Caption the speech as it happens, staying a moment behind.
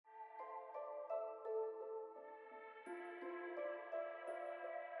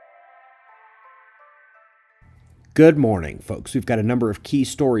Good morning, folks. We've got a number of key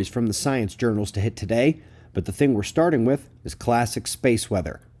stories from the science journals to hit today, but the thing we're starting with is classic space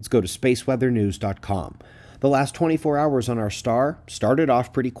weather. Let's go to spaceweathernews.com. The last 24 hours on our star started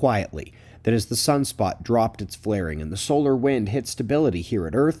off pretty quietly. Then as the sunspot dropped its flaring and the solar wind hit stability here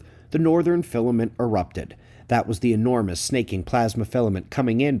at Earth, the northern filament erupted. That was the enormous snaking plasma filament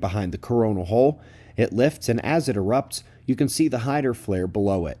coming in behind the coronal hole. It lifts, and as it erupts, you can see the Hyder flare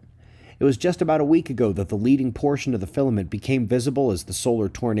below it. It was just about a week ago that the leading portion of the filament became visible as the solar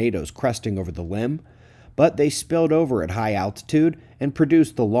tornadoes cresting over the limb, but they spilled over at high altitude and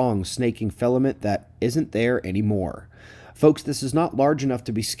produced the long snaking filament that isn't there anymore. Folks, this is not large enough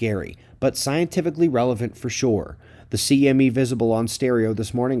to be scary, but scientifically relevant for sure. The CME visible on stereo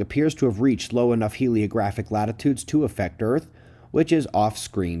this morning appears to have reached low enough heliographic latitudes to affect Earth, which is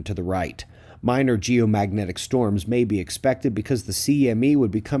off-screen to the right. Minor geomagnetic storms may be expected because the CME would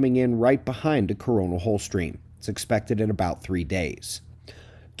be coming in right behind a coronal hole stream. It's expected in about 3 days.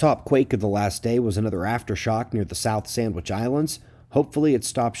 Top quake of the last day was another aftershock near the South Sandwich Islands. Hopefully it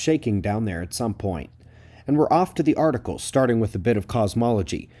stops shaking down there at some point. And we're off to the article, starting with a bit of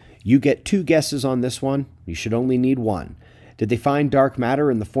cosmology. You get 2 guesses on this one. You should only need 1. Did they find dark matter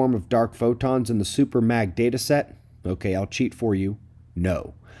in the form of dark photons in the supermag dataset? Okay, I'll cheat for you.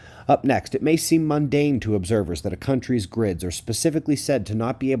 No. Up next, it may seem mundane to observers that a country's grids are specifically said to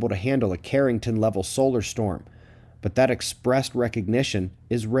not be able to handle a Carrington-level solar storm. But that expressed recognition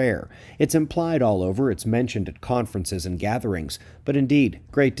is rare. It's implied all over, it's mentioned at conferences and gatherings, but indeed,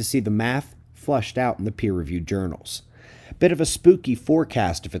 great to see the math flushed out in the peer-reviewed journals. Bit of a spooky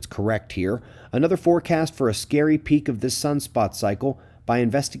forecast if it's correct here. Another forecast for a scary peak of this sunspot cycle by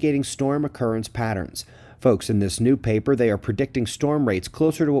investigating storm occurrence patterns. Folks, in this new paper, they are predicting storm rates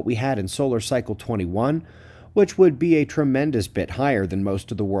closer to what we had in solar cycle 21, which would be a tremendous bit higher than most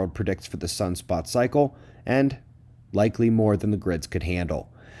of the world predicts for the sunspot cycle, and likely more than the grids could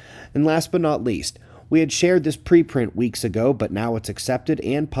handle. And last but not least, we had shared this preprint weeks ago, but now it's accepted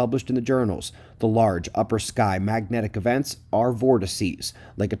and published in the journals. The large upper sky magnetic events are vortices,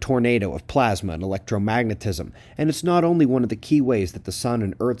 like a tornado of plasma and electromagnetism, and it's not only one of the key ways that the Sun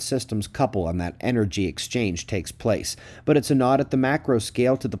and Earth systems couple and that energy exchange takes place, but it's a nod at the macro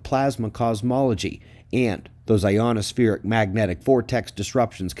scale to the plasma cosmology, and those ionospheric magnetic vortex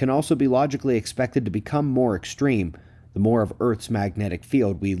disruptions can also be logically expected to become more extreme the more of Earth's magnetic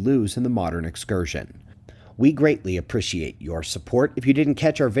field we lose in the modern excursion. We greatly appreciate your support. If you didn't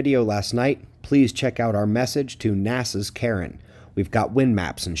catch our video last night, please check out our message to NASA's Karen. We've got wind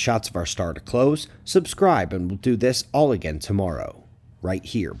maps and shots of our star to close. Subscribe and we'll do this all again tomorrow. Right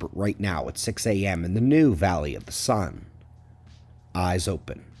here, but right now at 6 a.m. in the new Valley of the Sun. Eyes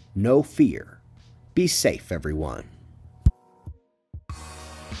open. No fear. Be safe, everyone.